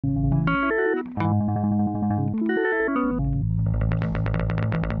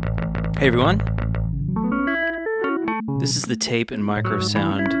Hey everyone, this is the tape and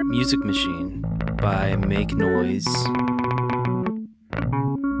Microsound music machine by Make Noise,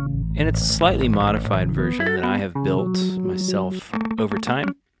 and it's a slightly modified version that I have built myself over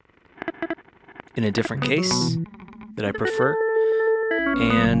time in a different case that I prefer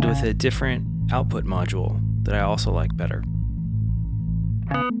and with a different output module that I also like better.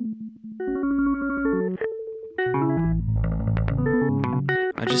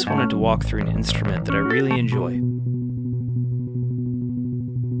 I just wanted to walk through an instrument that I really enjoy.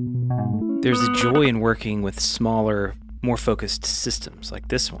 There's a joy in working with smaller, more focused systems like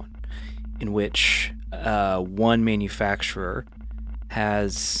this one, in which one manufacturer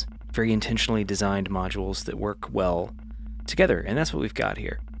has very intentionally designed modules that work well together, and that's what we've got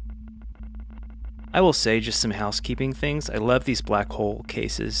here. I will say just some housekeeping things. I love these black hole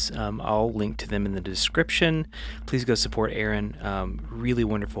cases. I'll link to them in the description. Please go support Aaron. Really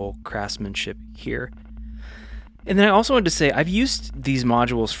wonderful craftsmanship here. And then I also wanted to say I've used these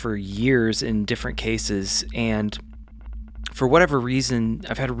modules for years in different cases, and for whatever reason,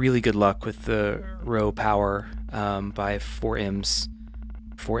 I've had really good luck with the Row Power by 4ms,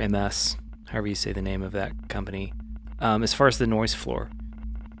 however you say the name of that company, as far as the noise floor.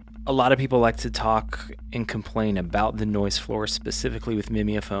 A lot of people like to talk and complain about the noise floor, specifically with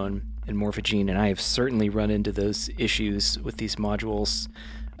Mimeophone and Morphogene, and I have certainly run into those issues with these modules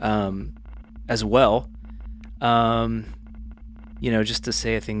as well. You know, just to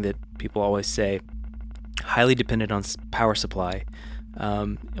say a thing that people always say, highly dependent on power supply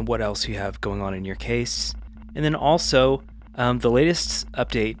and what else you have going on in your case. And then also, the latest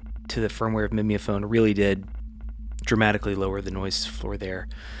update to the firmware of Mimeophone really did dramatically lower the noise floor there.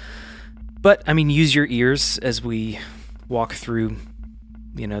 But, I mean, use your ears as we walk through,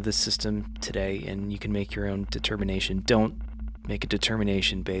 you know, the system today, and you can make your own determination. Don't make a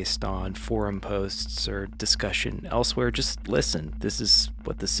determination based on forum posts or discussion elsewhere. Just listen. This is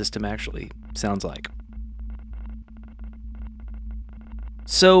what the system actually sounds like.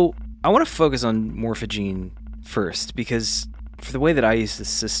 So, I want to focus on Morphogene first, because for the way that I use this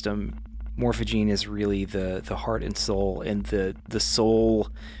system, Morphogene is really the heart and soul, and the sole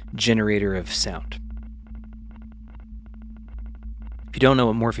generator of sound. If you don't know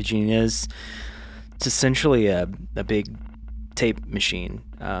what Morphogene is, it's essentially a big tape machine.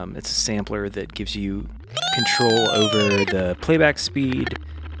 It's a sampler that gives you control over the playback speed,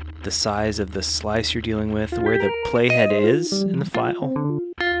 the size of the slice you're dealing with, where the playhead is in the file.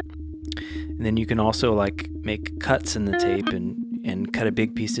 And then you can also like make cuts in the tape and cut a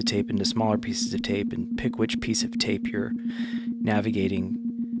big piece of tape into smaller pieces of tape and pick which piece of tape you're navigating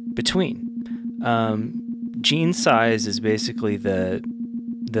between. Gene size is basically the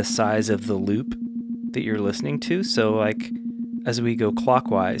size of the loop that you're listening to. So like as we go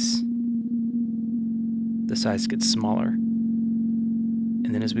clockwise, the size gets smaller.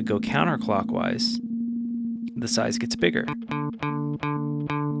 And then as we go counterclockwise, the size gets bigger.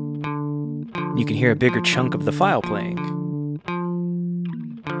 You can hear a bigger chunk of the file playing.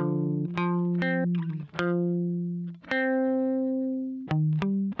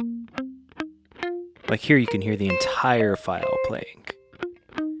 Like here you can hear the entire file playing.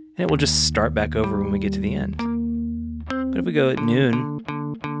 And it will just start back over when we get to the end. But if we go at noon,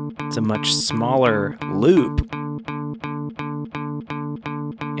 it's a much smaller loop.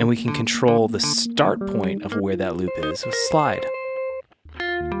 And we can control the start point of where that loop is with slide.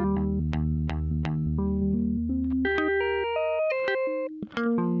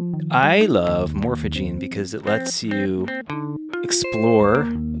 I love Morphogene because it lets you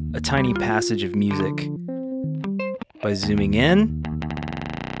explore a tiny passage of music by zooming in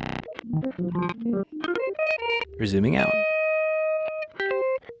or zooming out,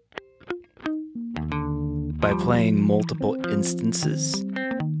 by playing multiple instances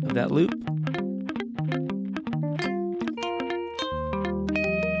of that loop,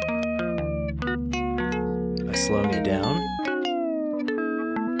 by slowing it down,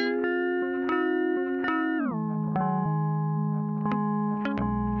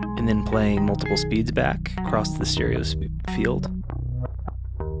 and then playing multiple speeds back across the stereo field.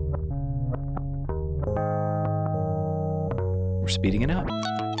 We're speeding it up.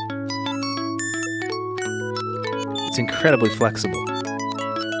 It's incredibly flexible.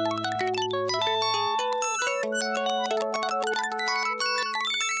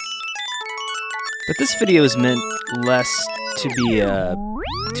 But this video is meant less to be a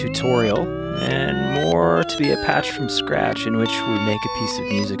tutorial and more to be a patch from scratch in which we make a piece of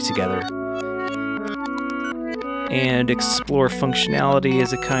music together and explore functionality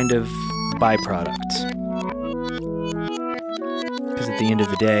as a kind of byproduct. Because at the end of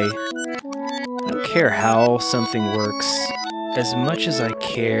the day, care how something works as much as I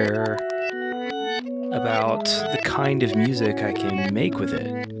care about the kind of music I can make with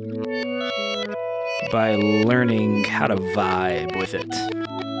it by learning how to vibe with it.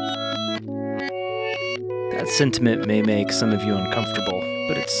 That sentiment may make some of you uncomfortable,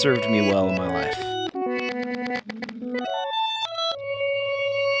 but it's served me well in my life.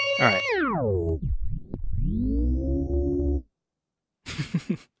 All right.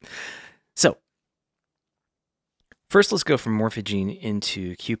 So, first let's go from Morphogene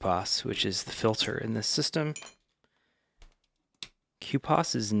into QPOS, which is the filter in this system.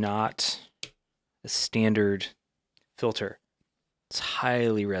 QPOS is not a standard filter. It's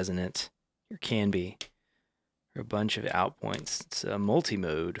highly resonant, or can be, for a bunch of out points. It's a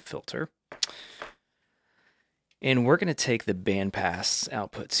multi-mode filter. And we're going to take the bandpass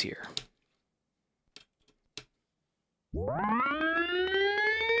outputs here.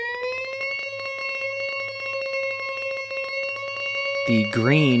 The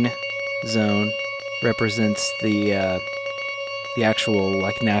green zone represents the actual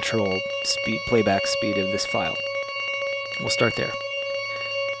natural speed, playback speed of this file. We'll start there.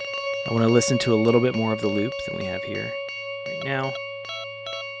 I want to listen to a little bit more of the loop than we have here right now.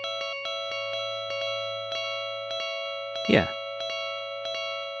 Yeah.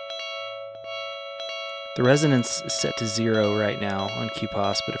 The resonance is set to 0 right now on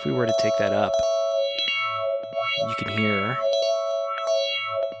QPOS, but if we were to take that up, you can hear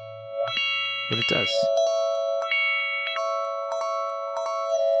what it does.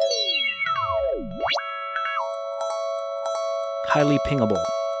 Highly pingable.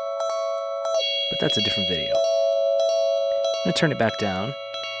 But that's a different video. I'm going to turn it back down.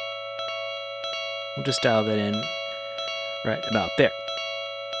 We'll just dial that in right about there.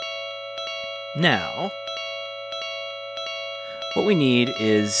 Now, what we need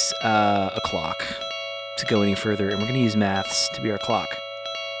is a clock to go any further, and we're going to use maths to be our clock.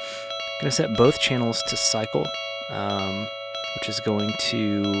 I'm going to set both channels to cycle, which is going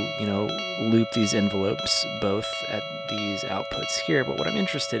to, loop these envelopes both at these outputs here. But what I'm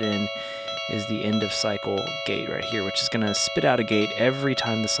interested in is the end of cycle gate right here, which is going to spit out a gate every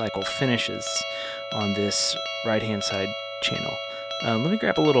time the cycle finishes on this right-hand side channel. Let me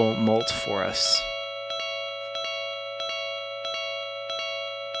grab a little mult for us.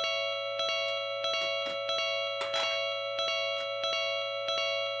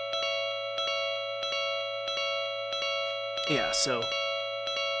 Yeah, so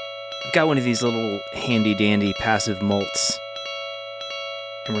I've got one of these little handy-dandy passive mults,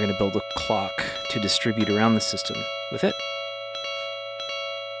 and we're going to build a clock to distribute around the system with it.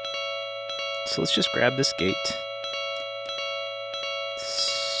 So let's just grab this gate,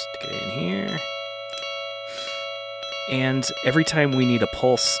 stick it in here, and every time we need a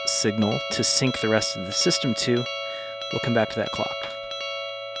pulse signal to sync the rest of the system to, we'll come back to that clock.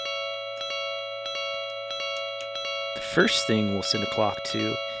 The first thing we'll send a clock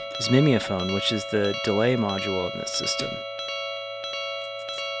to is mimeophone, which is the delay module in this system.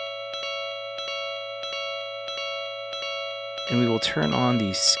 And we will turn on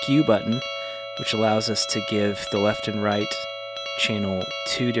the skew button, which allows us to give the left and right channel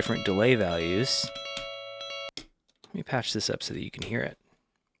 2 different delay values. Let me patch this up so that you can hear it.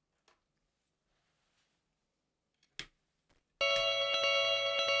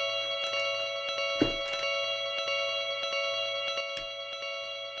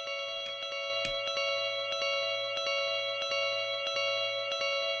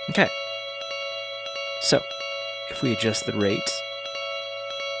 Okay, so if we adjust the rate,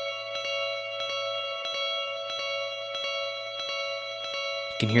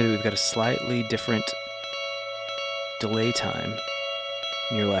 you can hear that we've got a slightly different delay time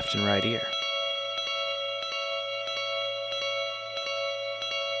in your left and right ear.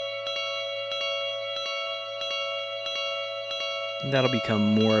 And that'll become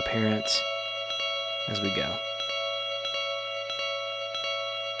more apparent as we go.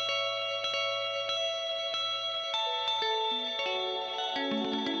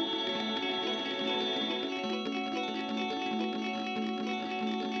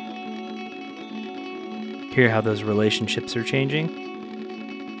 Hear how those relationships are changing?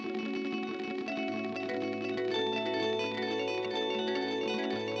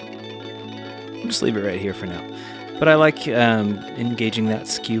 I'll just leave it right here for now. But I like engaging that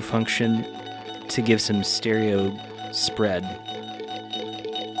skew function to give some stereo spread.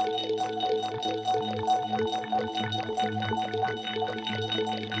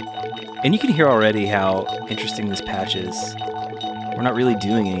 And you can hear already how interesting this patch is. We're not really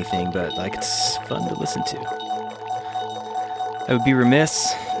doing anything, but it's fun to listen to. I would be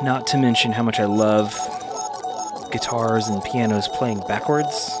remiss not to mention how much I love guitars and pianos playing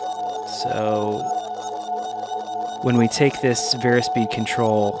backwards. So when we take this Varispeed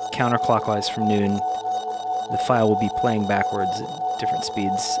control counterclockwise from noon, the file will be playing backwards at different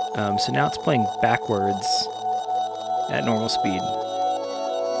speeds. So now it's playing backwards at normal speed.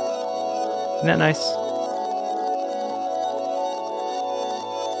 Isn't that nice?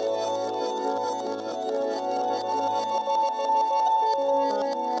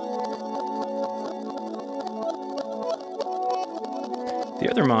 The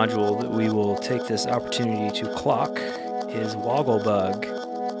other module that we will take this opportunity to clock is Wogglebug,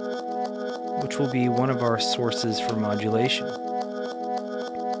 which will be one of our sources for modulation.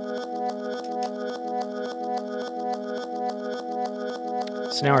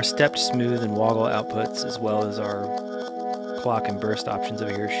 So now our stepped, smooth, and woggle outputs, as well as our clock and burst options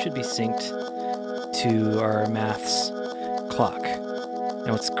over here, should be synced to our maths clock.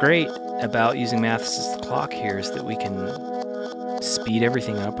 Now what's great about using maths as the clock here is that we can speed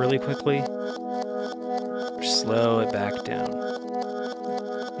everything up really quickly, or slow it back down,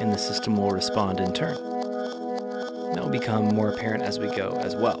 and the system will respond in turn. That will become more apparent as we go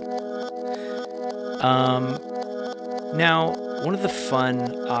as well. Now, one of the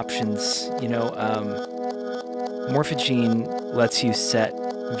fun options, Morphogene lets you set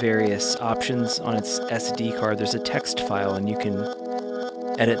various options on its SD card. There's a text file, and you can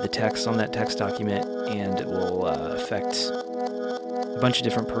edit the text on that text document, and it will affect a bunch of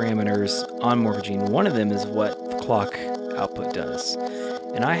different parameters on Morphogene. One of them is what the clock output does.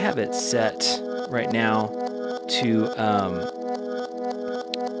 And I have it set right now to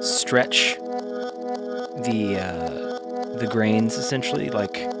stretch the grains, essentially.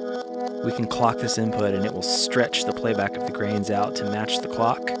 Like, we can clock this input and it will stretch the playback of the grains out to match the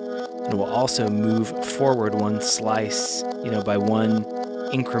clock. And it will also move forward one slice, by one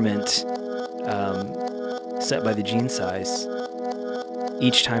increment set by the gene size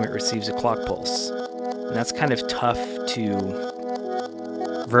each time it receives a clock pulse. And that's kind of tough to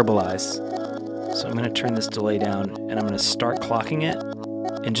verbalize. So I'm going to turn this delay down and I'm going to start clocking it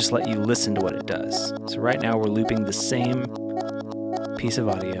and just let you listen to what it does. So right now we're looping the same piece of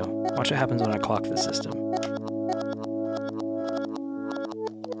audio. Watch what happens when I clock the system.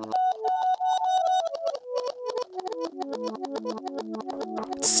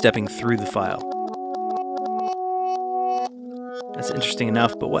 It's stepping through the file. That's interesting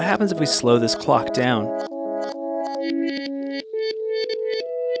enough, but what happens if we slow this clock down?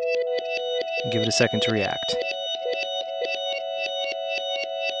 And give it a second to react.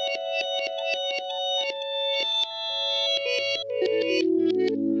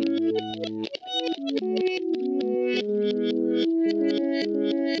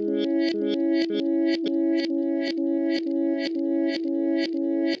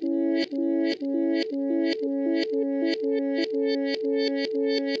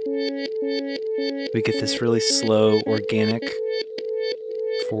 We get this really slow, organic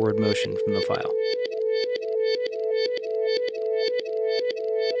forward motion from the file.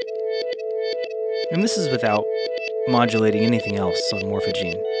 And this is without modulating anything else on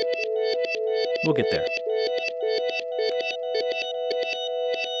Morphogene. We'll get there.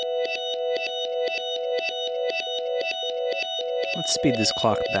 Let's speed this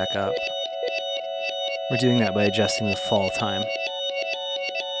clock back up. We're doing that by adjusting the fall time.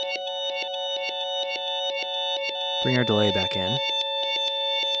 Bring our delay back in.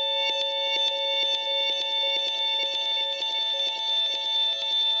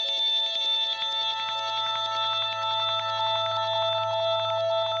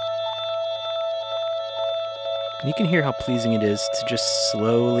 And you can hear how pleasing it is to just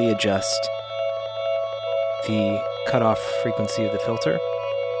slowly adjust the cutoff frequency of the filter.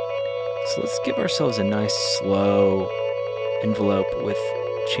 So let's give ourselves a nice slow envelope with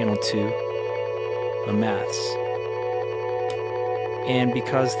channel 2 on maths. And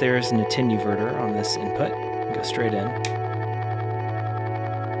because there's an attenuverter on this input, go straight in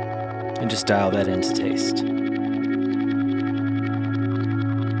and just dial that in to taste.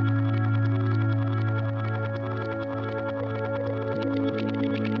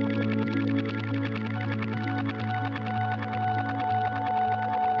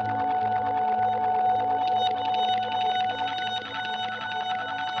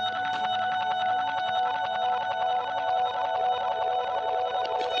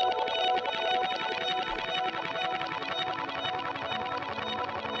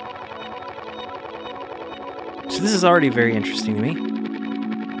 So this is already very interesting to me.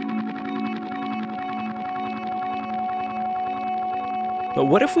 But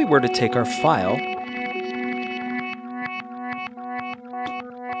what if we were to take our file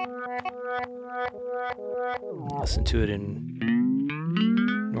listen to it in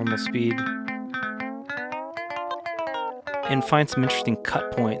normal speed, and find some interesting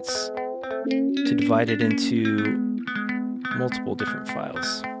cut points to divide it into multiple different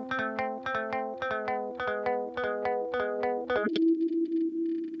files.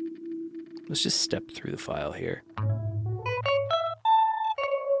 Let's just step through the file here.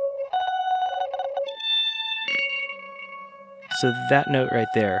 So that note right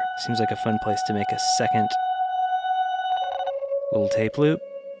there seems like a fun place to make a second little tape loop.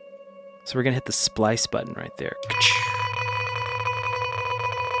 So we're gonna hit the splice button right there.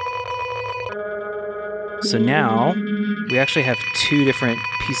 So now we actually have two different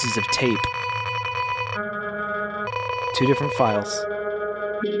pieces of tape, two different files.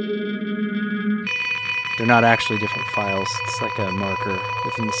 They're not actually different files. It's like a marker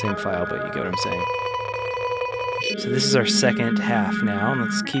within the same file, but you get what I'm saying. So this is our second half now, and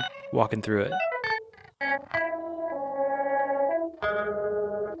let's keep walking through it.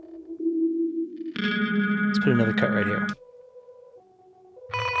 Let's put another cut right here.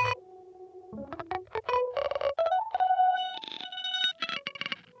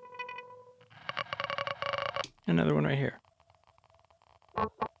 Another one right here.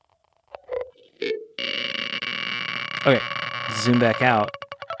 Okay, zoom back out.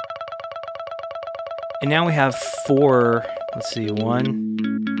 And now we have four, let's see, 1,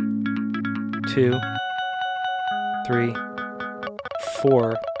 2, 3,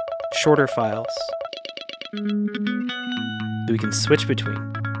 4 shorter files that we can switch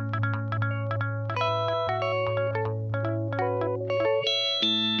between.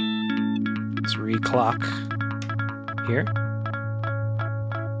 Let's reclock here.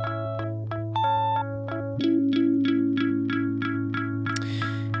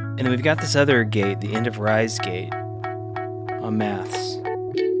 And then we've got this other gate, the end of rise gate on maths.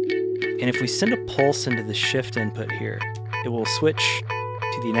 And if we send a pulse into the shift input here, it will switch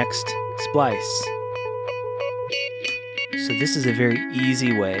to the next splice. So this is a very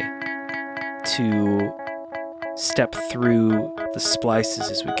easy way to step through the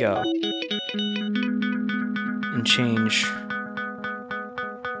splices as we go and change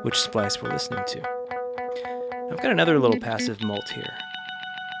which splice we're listening to. I've got another little passive mult here.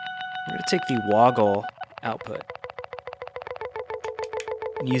 We're going to take the woggle output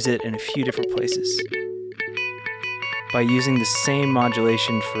and use it in a few different places. By using the same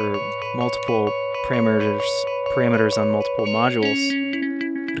modulation for multiple parameters on multiple modules,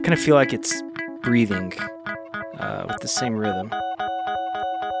 I kind of feel like it's breathing with the same rhythm.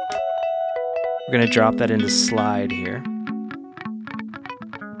 We're going to drop that into slide here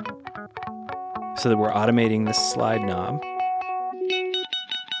so that we're automating the slide knob.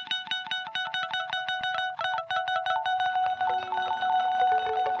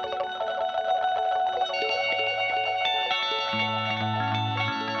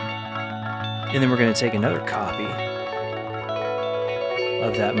 And then we're going to take another copy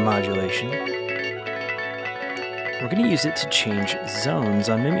of that modulation. We're going to use it to change zones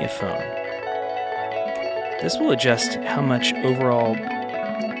on mimeophone. This will adjust how much overall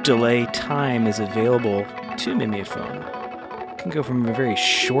delay time is available to mimeophone. It can go from a very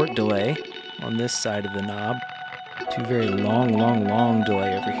short delay on this side of the knob to a very long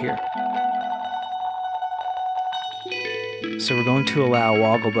delay over here. So we're going to allow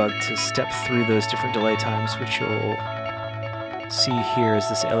Wogglebug to step through those different delay times, which you'll see here as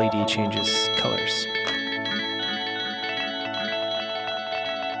this LED changes colors.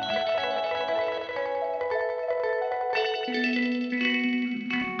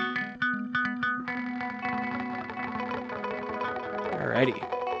 Alrighty.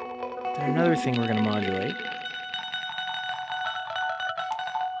 Then another thing we're going to modulate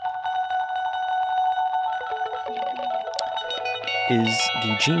is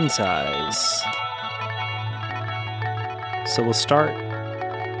the gene size. So we'll start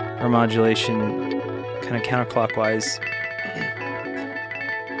our modulation kind of counterclockwise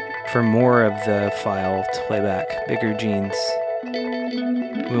for more of the file to play back bigger genes.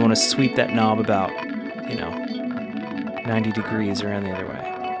 We want to sweep that knob about, 90 degrees around the other way.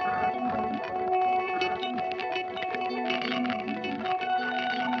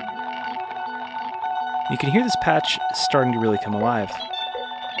 You can hear this patch starting to really come alive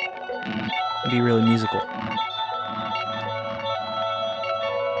and be really musical.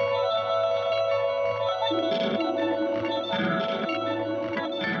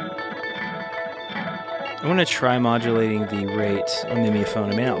 I want to try modulating the rate on mimeophone.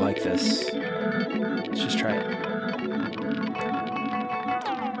 I may not like this. Let's just try it.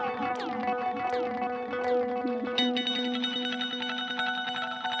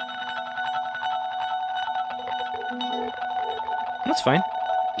 That's fine.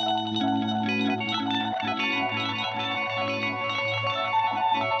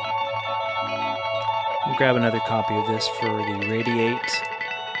 We'll grab another copy of this for the radiate,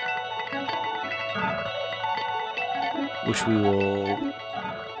 which we will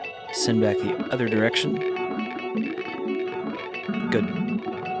send back the other direction. Good.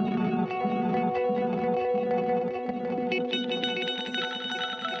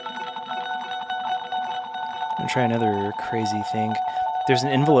 I'm gonna try another crazy thing. There's an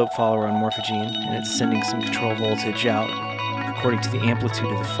envelope follower on Morphogene, and it's sending some control voltage out according to the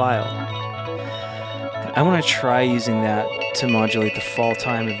amplitude of the file. And I want to try using that to modulate the fall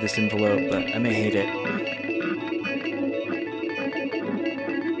time of this envelope, but I may hate it.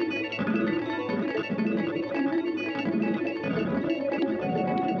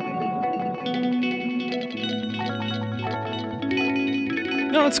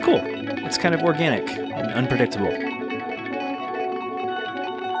 No, it's cool. It's kind of organic and unpredictable.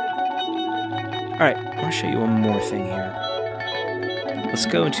 Alright, I want to show you one more thing here. Let's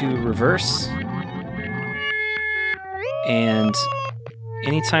go into reverse. And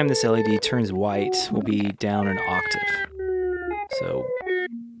anytime this LED turns white, we'll be down an octave. So,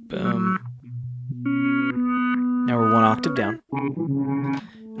 boom. Now we're 1 octave down.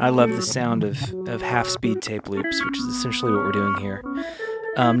 I love the sound of half-speed tape loops, which is essentially what we're doing here.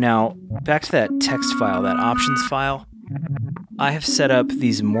 Now, back to that text file, that options file. I have set up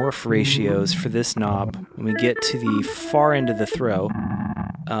these morph ratios for this knob. When we get to the far end of the throw,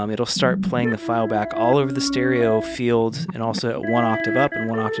 it'll start playing the file back all over the stereo field and also at 1 octave up and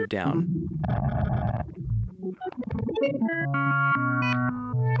 1 octave down.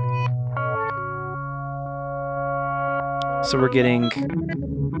 So we're getting,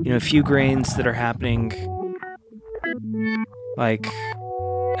 a few grains that are happening like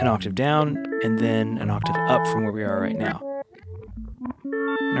an octave down and then an octave up from where we are right now.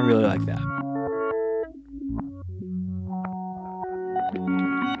 And I really like that.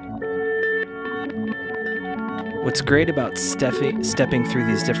 What's great about stepping through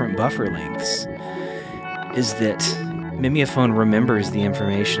these different buffer lengths is that Mimeophone remembers the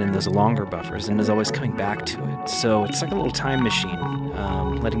information in those longer buffers and is always coming back to it. So it's like a little time machine,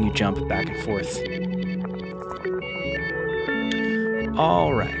 letting you jump back and forth.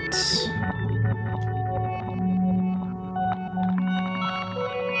 All right.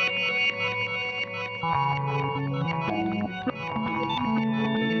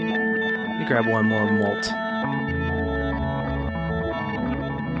 Let me grab one more molt.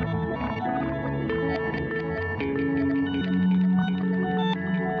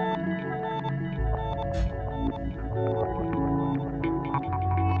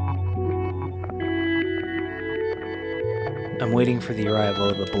 I'm waiting for the arrival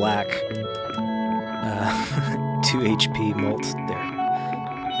of a black 2 HP molt there.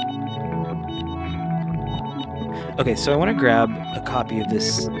 Okay, so I want to grab a copy of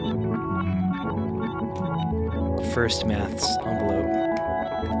this first maths envelope.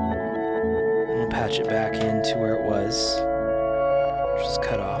 We'll patch it back into where it was, which is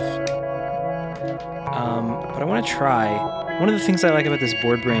cut off. But I want to try, one of the things I like about this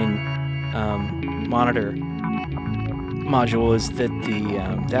board brain monitor module is that the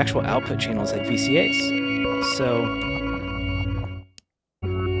actual output channels have VCAs. So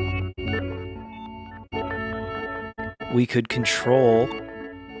we could control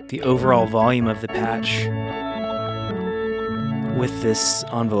the overall volume of the patch with this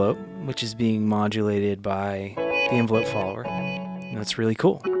envelope, which is being modulated by the envelope follower. And that's really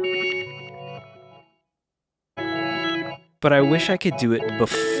cool. But I wish I could do it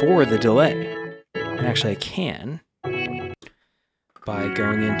before the delay. And actually I can, by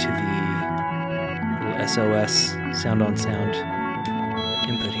going into the little SOS sound on sound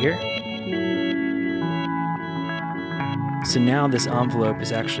input here. So now this envelope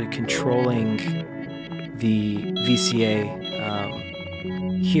is actually controlling the VCA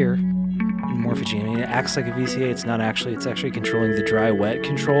here in Morphogene. I mean, it acts like a VCA, it's not actually, it's actually controlling the dry-wet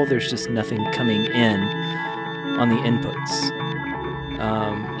control. There's just nothing coming in on the inputs.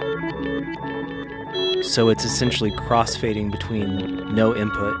 So it's essentially crossfading between no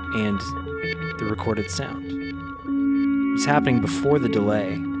input and the recorded sound. It's happening before the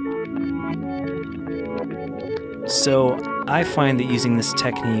delay. So I find that using this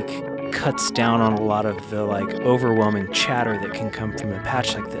technique cuts down on a lot of the overwhelming chatter that can come from a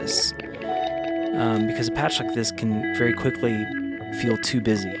patch like this. Because a patch like this can very quickly feel too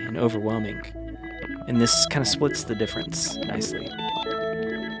busy and overwhelming. And this kind of splits the difference nicely.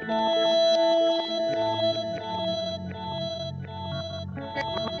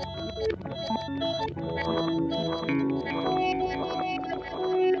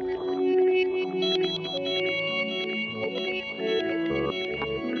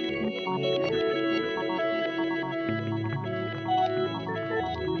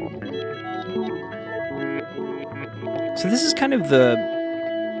 So this is kind of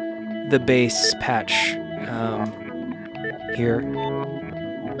the bass patch here.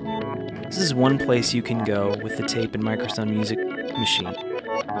 This is one place you can go with the tape and Microsound Music machine.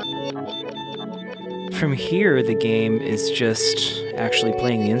 From here, the game is just actually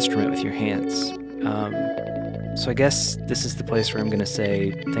playing the instrument with your hands. So I guess this is the place where I'm going to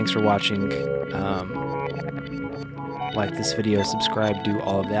say thanks for watching. Like this video, subscribe, do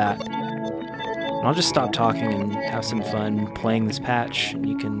all of that. And I'll just stop talking and have some fun playing this patch, and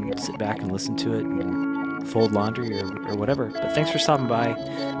you can sit back and listen to it and fold laundry or whatever. But thanks for stopping by.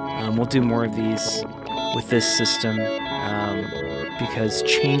 We'll do more of these with this system because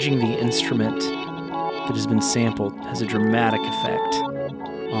changing the instrument that has been sampled has a dramatic effect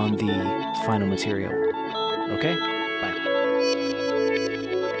on the final material. Okay? Bye.